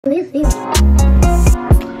I used to be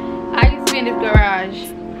in this garage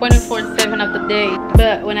 24/7 of the day,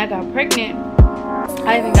 but when I got pregnant,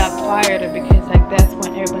 I even got quieter because like that's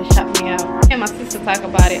when everybody shut me out. And my sister talk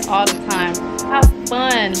about it all the time. How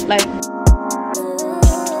fun, like,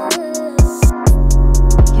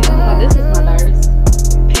 you know, this is my daughter's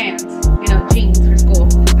pants, you know, jeans for school.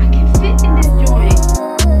 I can fit in this joint.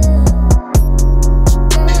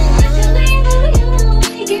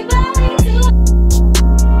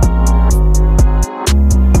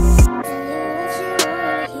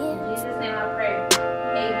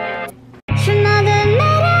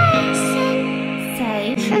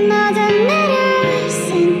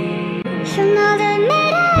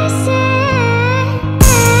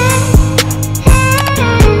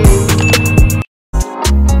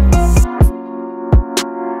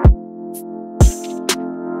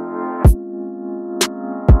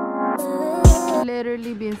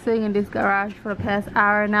 Literally been sitting in this garage for the past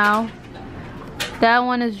hour now. That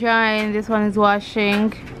one is drying, this one is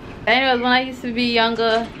washing. Anyways, when I used to be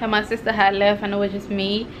younger and my sister had left and it was just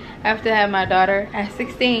me after I had my daughter at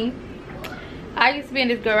 16, I used to be in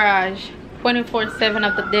this garage 24/7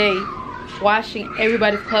 of the day washing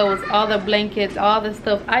everybody's clothes, all the blankets, all the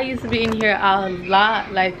stuff. I used to be in here a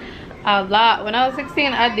lot, like a lot. When I was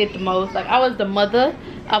 16, I did the most. Like, I was the mother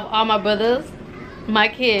of all my brothers, my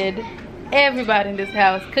kid, everybody in this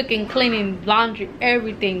house, cooking, cleaning, laundry,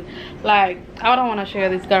 everything. Like, I don't want to share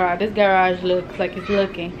this garage. This garage looks like it's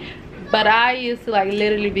looking, but I used to like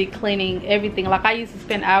literally be cleaning everything. Like, I used to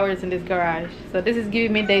spend hours in this garage. So this is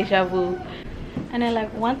giving me deja vu. And then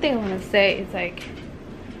like one thing I want to say is like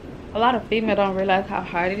a lot of females don't realize how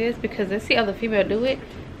hard it is because they see other females do it.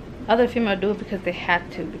 Other females do it because they had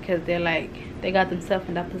to, because they're like, they got themselves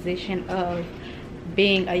in that position of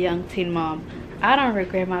being a young teen mom. I don't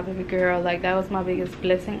regret my baby girl. Like, that was my biggest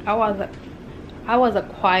blessing. I was a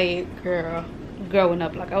quiet girl growing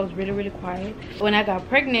up. Like, I was really quiet. When I got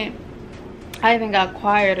pregnant, I even got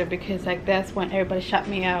quieter because like that's when everybody shut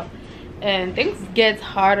me out. And things get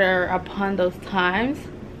harder upon those times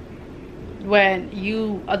when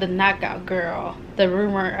you are the knockout girl, the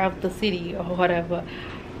rumor of the city or whatever.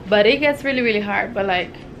 But it gets really hard. But like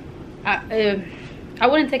I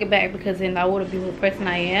wouldn't take it back, because then I wouldn't be the person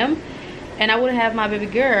I am and I wouldn't have my baby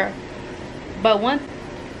girl. But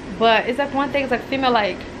it's like one thing, it's like female,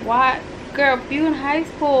 like, why, girl, you in high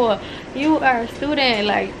school, you are a student,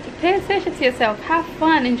 like, pay attention to yourself, have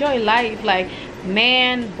fun, enjoy life. Like,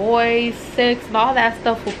 man, boys, sex, and all that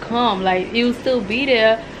stuff will come. Like, you'll still be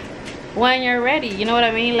there when you're ready, you know what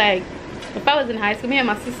I mean? Like, if I was in high school, me and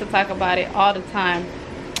my sister talk about it all the time.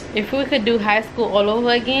 If we could do high school all over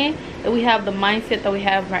again, and we have the mindset that we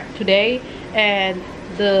have right today, and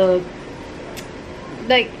the,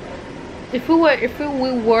 like, if we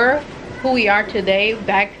were who we are today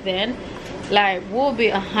back then, like, we'll be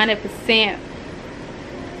 100%.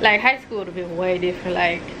 Like, high school would have been way different.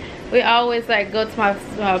 Like, we always like go to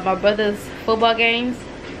my brother's football games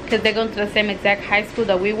because they're going to the same exact high school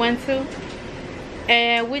that we went to,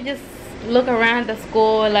 and we just look around the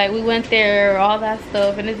school, like, we went there, all that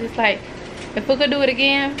stuff. And it's just like, if we could do it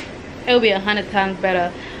again, it would be 100 times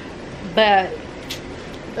better. But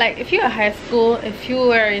like, if you're in high school, if you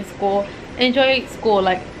were in school, enjoy school.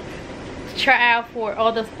 Like, try out for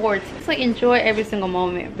all the sports. Just like enjoy every single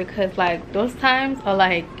moment, because like those times are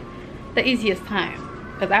like the easiest time.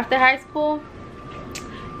 Because after high school,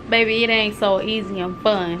 baby, it ain't so easy and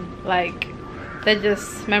fun. Like, they're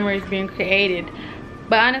just memories being created.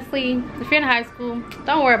 But honestly, if you're in high school,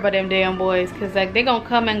 don't worry about them damn boys, because like they're gonna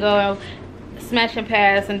come and go, smash and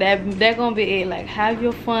pass, and they're gonna be it. Like, have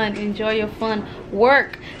your fun, enjoy your fun,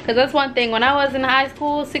 work. Because that's one thing, when I was in high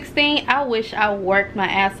school, 16, I wish I worked my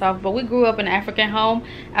ass off. But we grew up in an African home.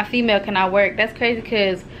 A female cannot work. That's crazy,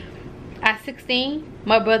 because at 16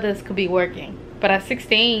 my brothers could be working, but at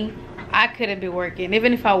 16 I couldn't be working.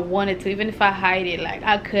 Even if I wanted to, even if I hide it, like,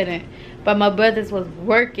 I couldn't. But my brothers was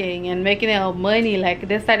working and making their own money. Like,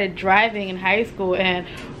 they started driving in high school, and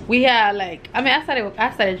we had like, I mean, I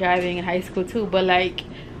started driving in high school too, but like,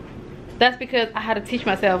 that's because I had to teach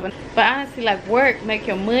myself. But honestly, like, work, make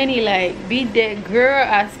your money, like, be that girl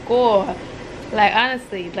at school. Like,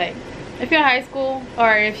 honestly, like, if you're in high school,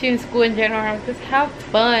 or if you're in school in general, just have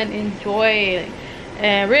fun, enjoy,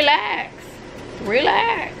 and relax,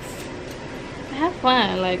 have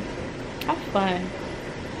fun. Like, have fun.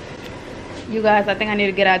 You guys, I think I need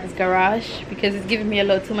to get out of this garage because it's giving me a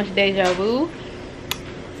little too much deja vu.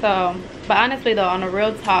 So, but honestly though, on a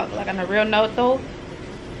real talk, like on a real note though,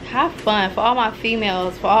 have fun. For all my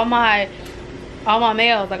females, for all my all my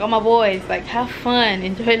males, like all my boys, like have fun,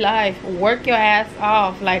 enjoy life, work your ass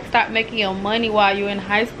off. Like stop making your money while you're in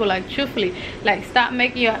high school. Like truthfully, like stop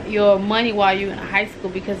making your money while you're in high school,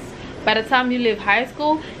 because by the time you leave high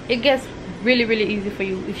school, it gets really easy for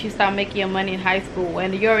you if you start making your money in high school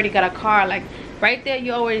and you already got a car. Like right there,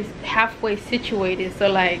 you're always halfway situated. So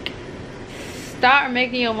like start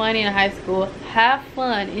making your money in high school, have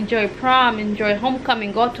fun, enjoy prom, enjoy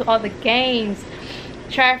homecoming, go to all the games,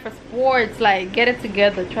 try for sports, like get it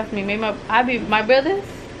together. Trust me, maybe my brothers,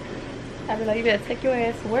 I'd be like, you better take your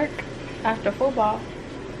ass to work after football.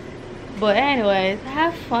 But anyways,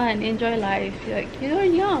 have fun, enjoy life. Like you're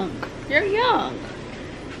young,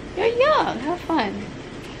 have fun.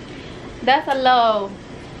 That's a little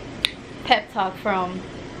pep talk from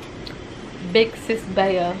Big Sis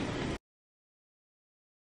Baya.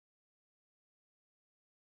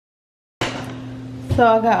 So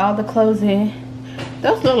I got all the clothes in.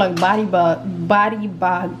 Those look like bodies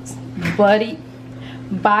bags.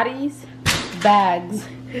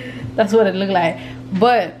 That's what it looked like.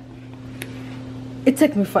 But it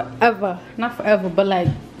took me forever, not forever, but like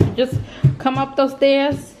just come up those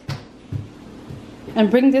stairs and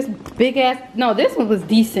bring this big ass. No, this one was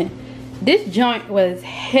decent. This joint was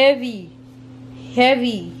heavy.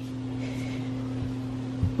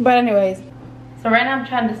 But anyways, so right now I'm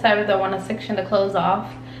trying to decide whether I want to section the clothes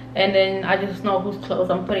off and then I just know whose clothes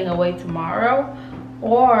I'm putting away tomorrow,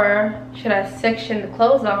 or should I section the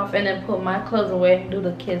clothes off and then put my clothes away and do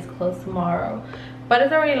the kids' clothes tomorrow. But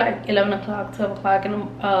it's already like 11 o'clock, 12 o'clock in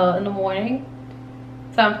the morning,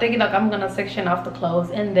 so I'm thinking like I'm gonna section off the clothes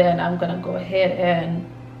and then I'm gonna go ahead and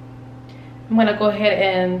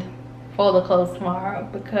fold the clothes tomorrow,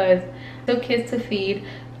 because 2 kids to feed,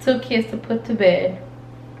 2 kids to put to bed.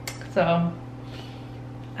 So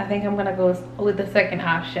I think I'm gonna go with the second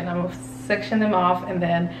option. I'm gonna section them off and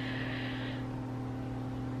then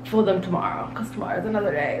fold them tomorrow, because tomorrow's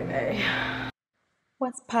another day, okay?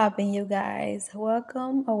 What's poppin', you guys?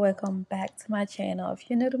 Welcome back to my channel. If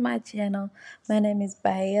you're new to my channel, my name is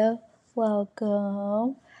Baya.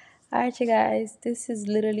 Welcome. Alright, you guys, this is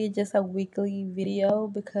literally just a weekly video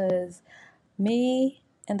because me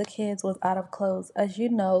and the kids was out of clothes. As you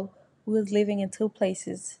know, we was living in 2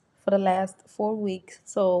 places for the last 4 weeks.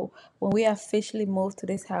 So when we officially moved to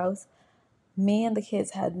this house, me and the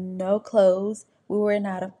kids had no clothes. We were in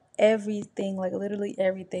out of everything, like literally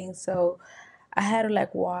everything. So I had to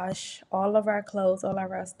like wash all of our clothes, all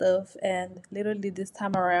of our stuff. And literally this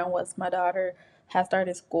time around was my daughter had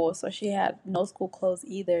started school, so she had no school clothes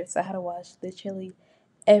either. So I had to wash literally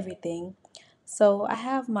everything. So I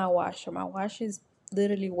have my washer. My washer is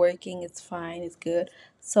literally working. It's fine. It's good.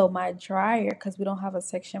 So my dryer, because we don't have a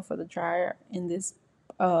section for the dryer in this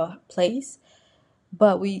place,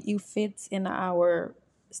 but it fits in our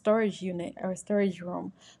storage unit or storage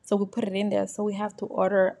room, so we put it in there. So we have to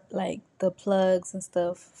order like the plugs and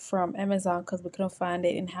stuff from Amazon because we couldn't find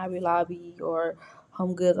it in Hobby Lobby or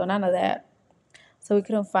Home Goods or none of that. So we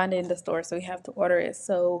couldn't find it in the store, so we have to order it.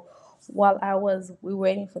 So while we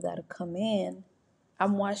waiting for that to come in,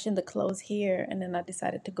 I'm washing the clothes here, and then I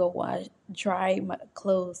decided to go dry my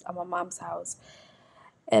clothes at my mom's house.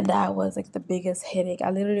 And that was like the biggest headache. I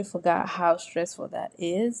literally forgot how stressful that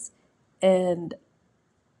is. And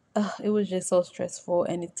it was just so stressful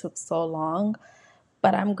and it took so long.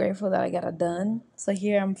 But I'm grateful that I got it done. So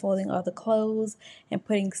here I'm folding all the clothes and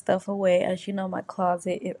putting stuff away. As you know, my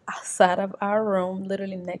closet is outside of our room,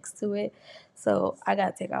 literally next to it. So I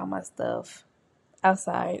got to take all my stuff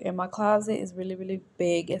outside. And my closet is really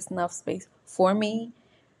big. It's enough space for me.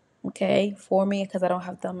 Okay, for me, because I don't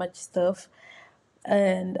have that much stuff.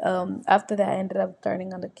 And after that, I ended up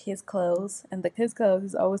turning on the kids' clothes. And the kids' clothes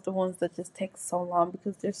is always the ones that just take so long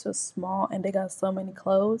because they're so small and they got so many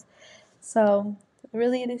clothes. So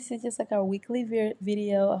really, this is just like our weekly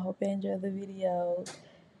video. I hope you enjoy the video.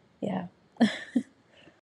 Yeah.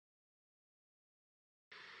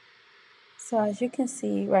 So as you can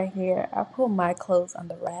see right here, I put my clothes on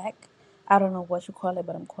the rack. I don't know what you call it,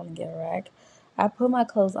 but I'm calling it a rack. I put my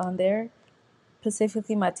clothes on there,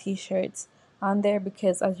 specifically my t-shirts on there,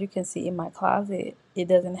 because as you can see in my closet, it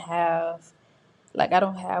doesn't have, like, I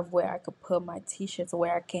don't have where I could put my t-shirts,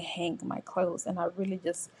 where I can hang my clothes. And I really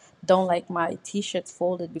just don't like my t-shirts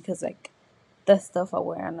folded because like that's stuff I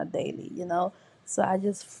wear on a daily, you know. So I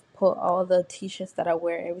just put all the t-shirts that I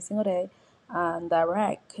wear every single day on the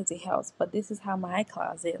rack because it helps. But this is how my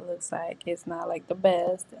closet looks like. It's not like the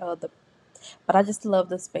best, but I just love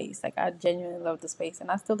the space. Like, I genuinely love the space,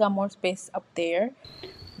 and I still got more space up there.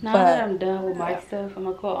 Now that I'm done with my stuff, I'm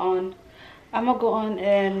gonna go on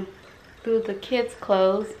and do the kids'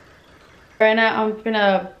 clothes. Right now I'm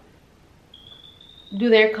gonna do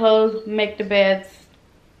their clothes, make the beds,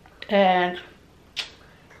 and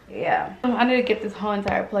yeah. I need to get this whole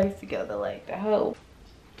entire place together, like the whole.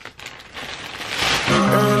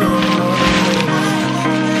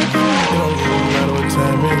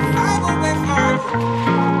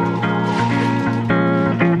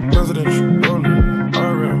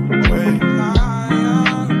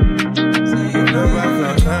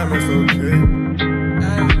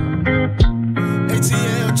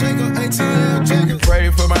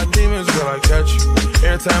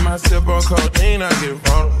 Every time I sip on codeine, I get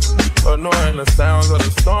vulnerable. Annoying the sounds of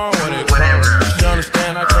the storm when it comes. You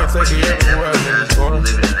understand, I can't take it everywhere in the corner.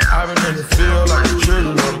 I've been in the field like the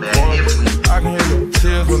children of the corner. I can hear the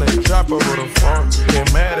tears when they drop over the phone.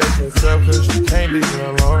 Get mad at yourself cause you can't leave me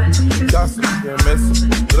alone. Gossip and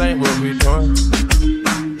messing, it ain't what we doing.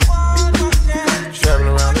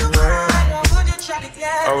 Traveling around the world,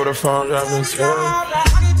 over the phone, dropping tears.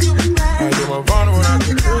 I get more vulnerable when I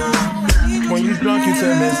can feel. When you drunk, you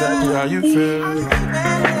tell me exactly how you feel.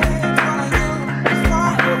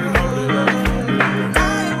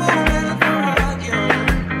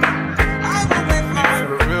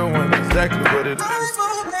 The real one, exactly what it is.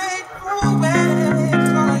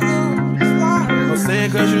 I'll say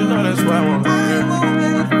it cause you know that's why I want to hear.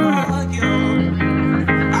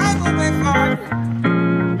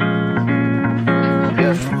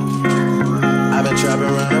 I've been trapping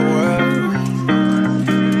around the world.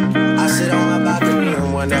 Sit on my balcony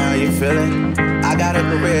and wonder how you feeling. I got a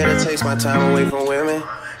career that takes my time away from women.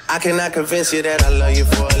 I cannot convince you that I love you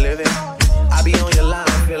for a living. I be on your line,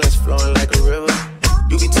 feelings flowing like a river.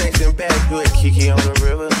 You be texting back, you a Kiki on the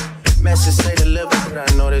river. Message say deliver, but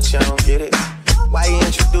I know that y'all don't get it. Why you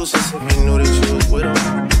introduce us if you knew that you was with him?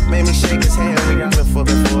 Made me shake his hand, we got been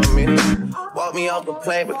fucking for a minute. Walk me off the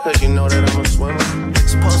plane because you know that I'm a swimmer.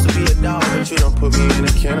 Supposed to be a dog, but you done put me in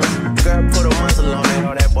a kennel. Girl, put a muzzle on and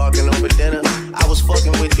all that barking over dinner. I was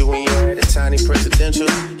fucking with you when you had a tiny presidential.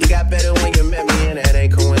 You got better when you met me and that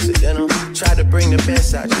ain't coincidental. Tried to bring the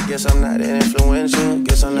best out you, guess I'm not that influential.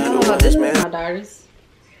 Guess I'm not the one this man. My daughter's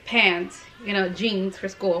pants, you know, jeans for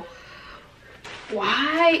school.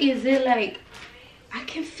 Why is it like I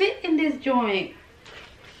can fit in this joint?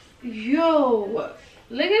 Yo,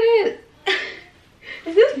 look at it.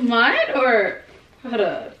 Is this mine or hold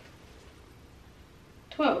up?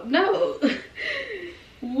 12? No.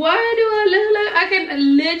 Why do I look like I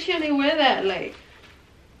can literally wear that? Like,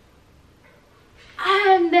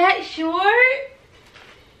 I'm that short?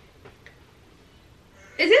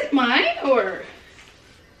 Is this mine or?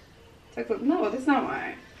 No, this is not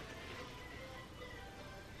mine.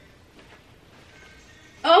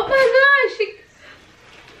 Oh my gosh,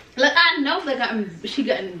 like I know that she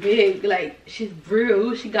gotten big, like she's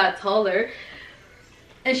grew, she got taller,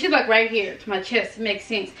 and she's like right here to my chest. Makes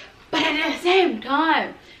sense, but at the same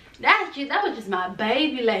time, that was just my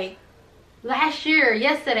baby, like last year,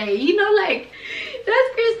 yesterday, you know, like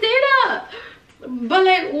that's Christina. But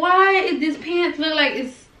like, why is this pants look like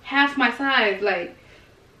it's half my size? Like,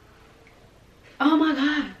 oh my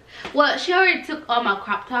god. Well, she already took all my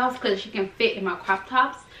crop tops because she can fit in my crop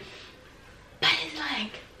tops. But it's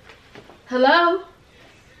like, hello?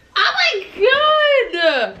 Oh my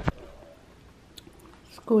god!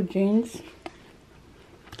 School jeans,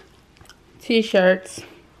 t-shirts,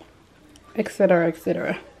 etc,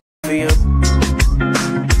 etc. I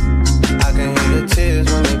can hear your tears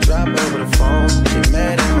when they drop over the phone. Get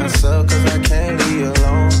mad at myself cause I can't leave you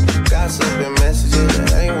alone. Gossip and messages,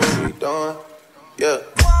 that ain't what we doing. Yeah.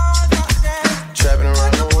 Trapping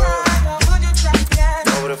around the world.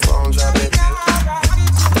 Over the phone, drop it.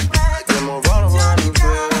 Get more vulnerable how you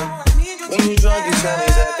feel. When you drunk, you tell me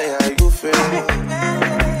exactly how you feel.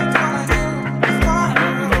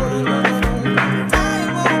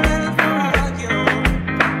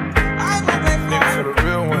 Nigga, for the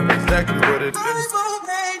real one, exactly what it is.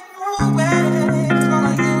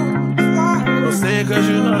 Don't say it cause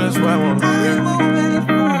you know that's why I want to hear.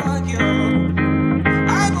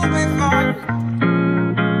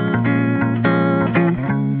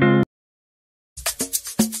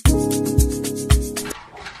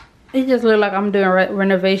 It just look like I'm doing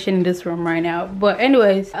renovation in this room right now. But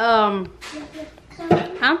anyways, I'm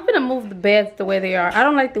gonna move the beds the way they are. I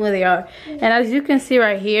don't like the way they are. And as you can see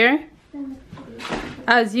right here,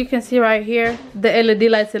 the LED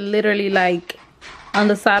lights are literally like on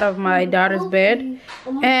the side of my daughter's bed,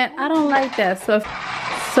 and I don't like that. So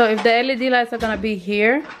if the LED lights are gonna be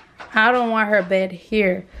here, I don't want her bed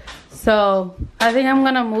here. So I think I'm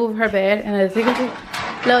gonna move her bed, and as you can see,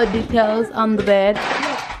 little details on the bed,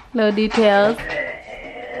 little details.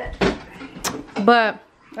 But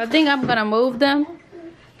I think I'm gonna move them,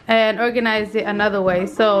 and organize it another way.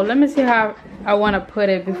 So let me see how I want to put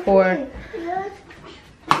it before.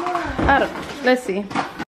 I don't know. Let's see.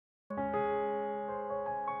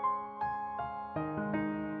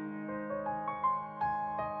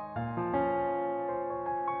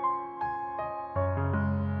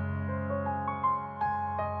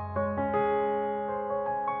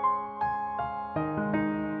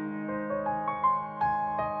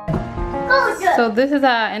 So this is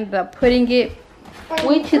how I ended up putting it,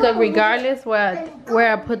 which is regardless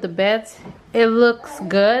where I put the beds, it looks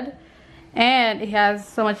good and it has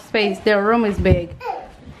so much space. Their room is big.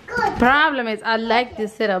 Problem is I like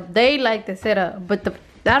this setup. They like the setup, but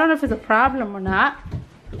I don't know if it's a problem or not.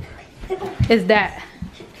 Is that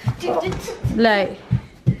like,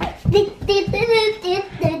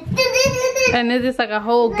 and there's just like a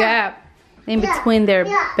whole gap in between their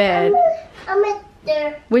bed.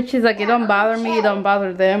 Which is like, it don't bother me, it don't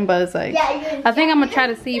bother them, but it's like, I think I'm gonna try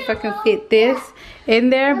to see if I can fit this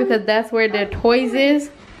in there because that's where their toys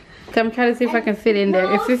is. So I'm trying to see if I can fit in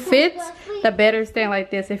there. If it fits, the bed is staying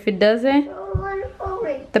like this. If it doesn't,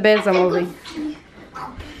 the bed's are moving.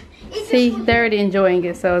 See, they're already enjoying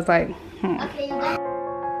it, so it's like,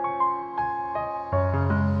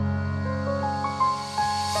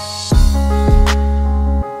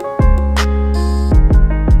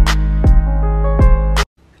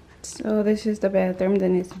 So this is the bathroom that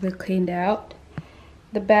needs to be cleaned out.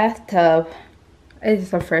 The bathtub is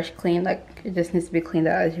just a fresh clean, like it just needs to be cleaned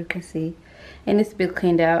out. As you can see, it needs to be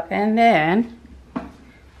cleaned out. And then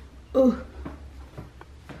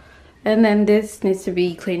this needs to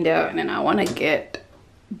be cleaned out. And then I want to get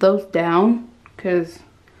those down because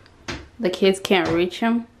the kids can't reach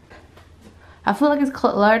them. I feel like it's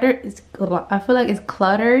cluttered. I feel like it's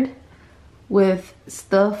cluttered with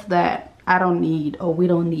stuff that I don't need or we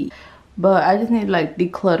don't need. But I just need to like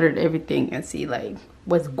declutter everything and see like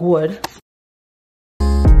what's good.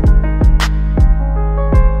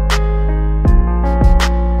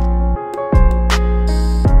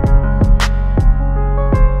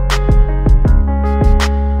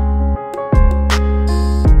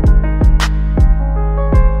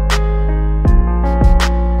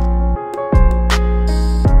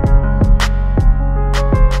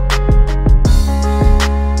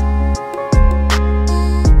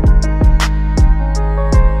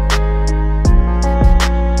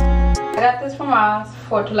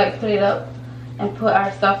 To like put it up and put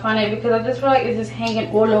our stuff on it because I just feel like it's just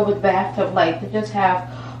hanging all over the bathtub. Like they just have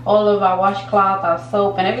all of our washcloth, our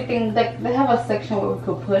soap and everything. They have a section where we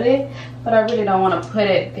could put it, but I really don't want to put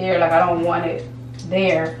it there. Like I don't want it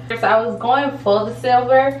there. So I was going for the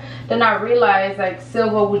silver, then I realized like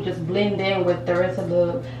silver would just blend in with the rest of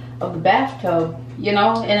the bathtub, you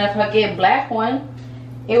know. And if I get black one,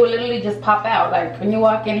 it will literally just pop out. Like when you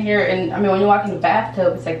walk in here, and I mean when you walk in the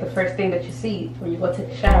bathtub, it's like the first thing that you see when you go take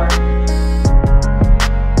a shower.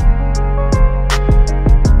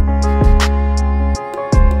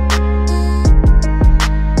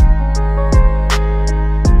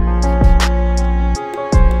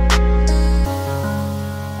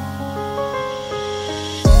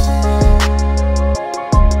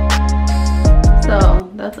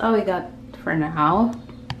 So that's all we got for now.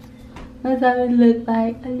 That's how it looks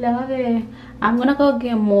like. I love it. I'm gonna go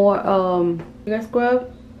get more hair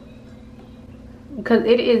scrub because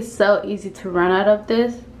it is so easy to run out of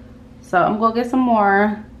this. So I'm gonna get some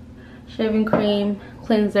more shaving cream,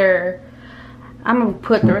 cleanser. I'm gonna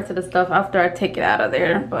put the rest of the stuff after I take it out of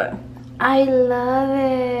there. But I love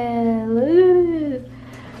it. Look at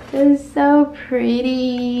this. It's so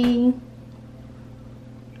pretty.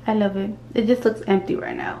 I love it. It just looks empty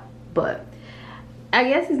right now, but I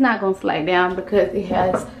guess it's not gonna slide down because it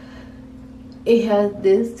has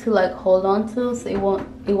this to like hold on to, so it won't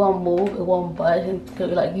move, it won't budge until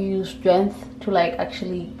like you use strength to like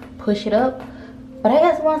actually push it up. But I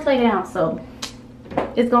guess it won't slide down, so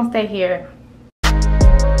it's gonna stay here.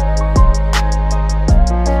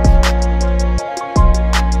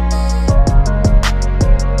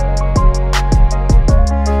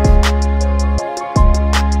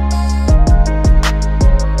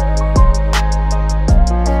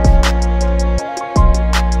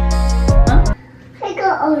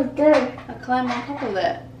 Climb on top of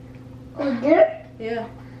that. Oh, there? Yeah.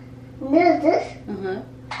 There's this? Uh-huh.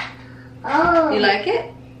 Oh. You like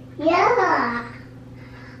it? Yeah.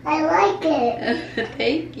 I like it.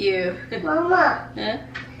 Thank you. Mama. Huh?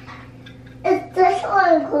 It's this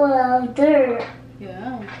one going out there.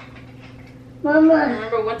 Yeah. Mama. I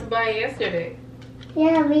remember we went to buy it yesterday.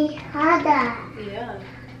 Yeah, we had that. Yeah.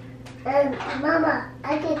 And Mama,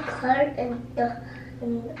 I get card and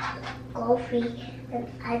coffee and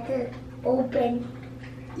I did open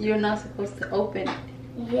you're not supposed to open it.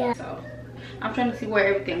 Yeah. So I'm trying to see where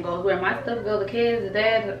everything goes, where my stuff goes, the kids, the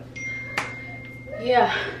dad.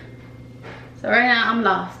 Yeah. So right now I'm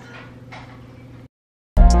lost.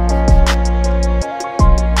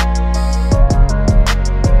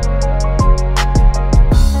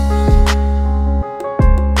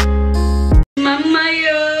 Mama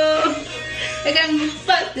yo, pegang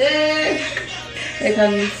sepatu,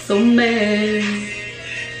 pegang sumber.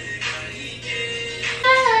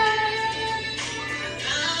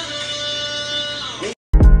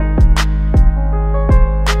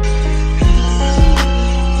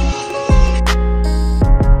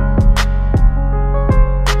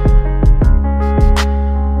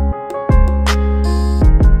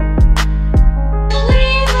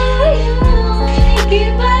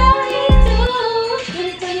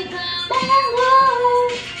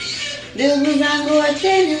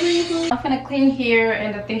 I'm gonna clean here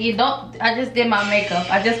and the thingy. I just did my makeup.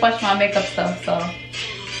 I just washed my makeup stuff, so.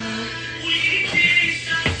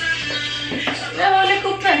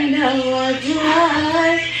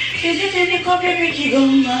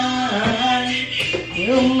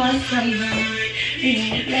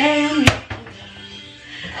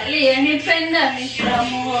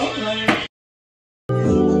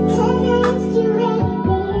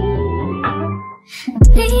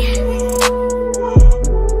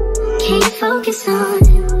 Can you focus on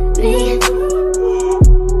me?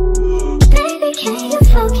 Baby, can you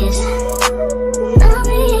focus on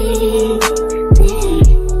me?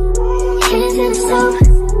 Hands in the soap,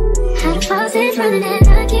 how the faucet's running and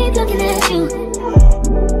I keep looking at you.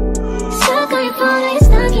 Stuck on your phone, you're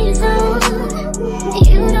stuck in your zone.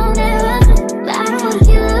 You don't ever, but I don't wanna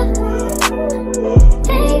give up.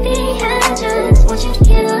 Baby, I just want you to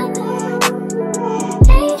get up.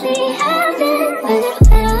 Lately I've been a little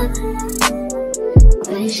better.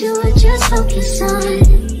 Wish you would just focus on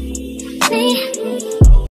me.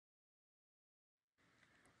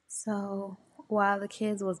 So while the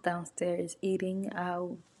kids was downstairs eating, I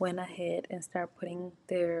went ahead and started putting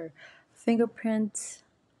their fingerprints,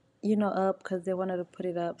 up because they wanted to put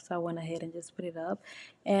it up. So I went ahead and just put it up,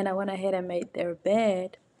 and I went ahead and made their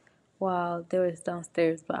bed while they was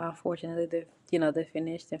downstairs. But unfortunately, they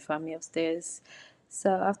finished and found me upstairs. So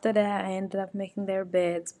after that, I ended up making their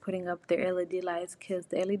beds, putting up their LED lights because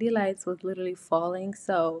the LED lights was literally falling.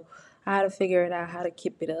 So I had to figure it out how to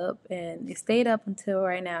keep it up, and it stayed up until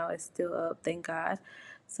right now. It's still up, thank God.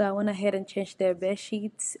 So I went ahead and changed their bed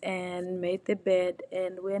sheets and made the bed,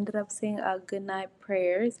 and we ended up saying our good night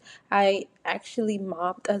prayers. I actually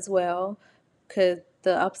mopped as well because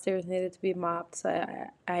the upstairs needed to be mopped, so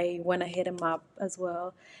I went ahead and mopped as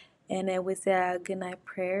well. And then we said our good night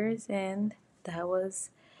prayers, and that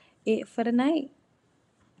was it for the night.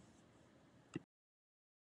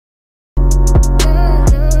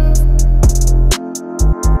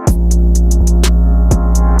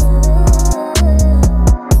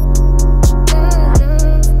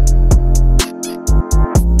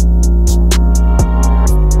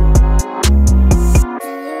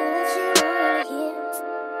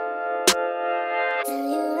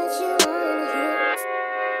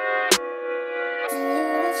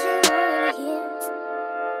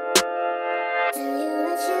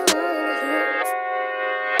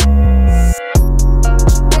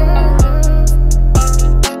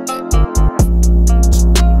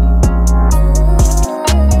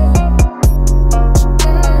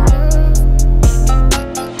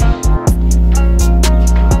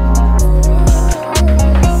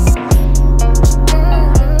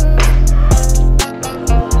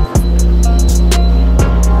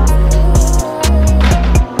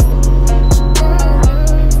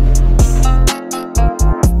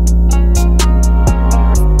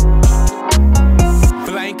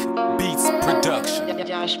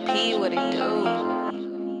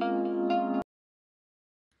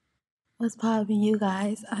 What's poppin', you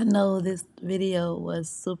guys? I know this video was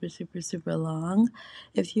super long.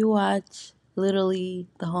 If you watch literally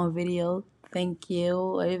the whole video, thank you,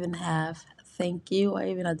 or even half, thank you, or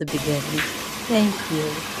even at the beginning, thank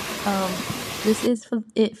you. This is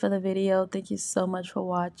it for the video. Thank you so much for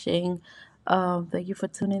watching. Thank you for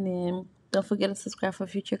tuning in. Don't forget to subscribe for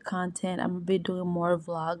future content. I'm gonna be doing more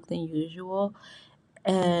vlogs than usual.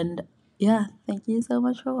 And yeah, thank you so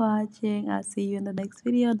much for watching. I'll see you in the next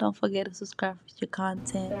video. Don't forget to subscribe for your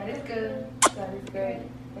content. That is good. That is great.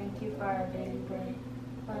 Thank you for our daily bread.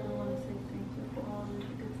 I don't want to say thank you for all the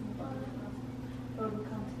good things about us. Lord, we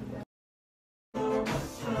come to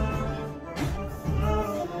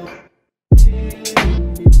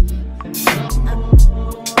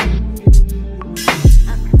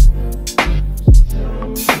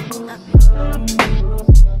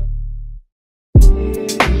you.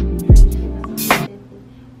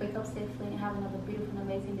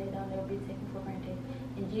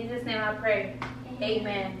 Jesus' name I pray.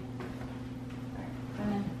 Amen.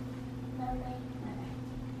 Amen.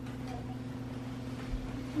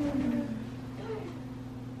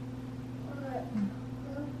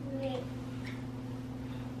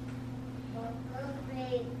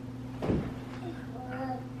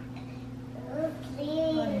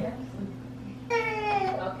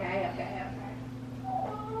 Okay.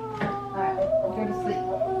 Alright, go to sleep.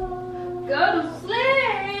 Go to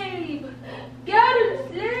sleep! Go to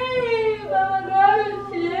sleep! Mama, go to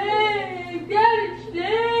sleep! Go to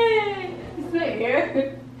sleep! It's not here.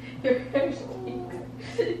 Your hair stinks.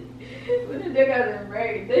 When the dick has a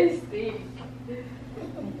braid, they stink.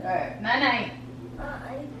 Alright, night.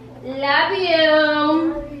 Love you.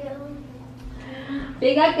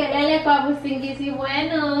 Diga que lele papu singisi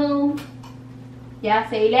bueno. Ya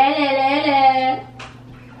say lele.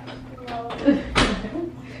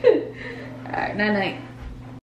 Alright, night.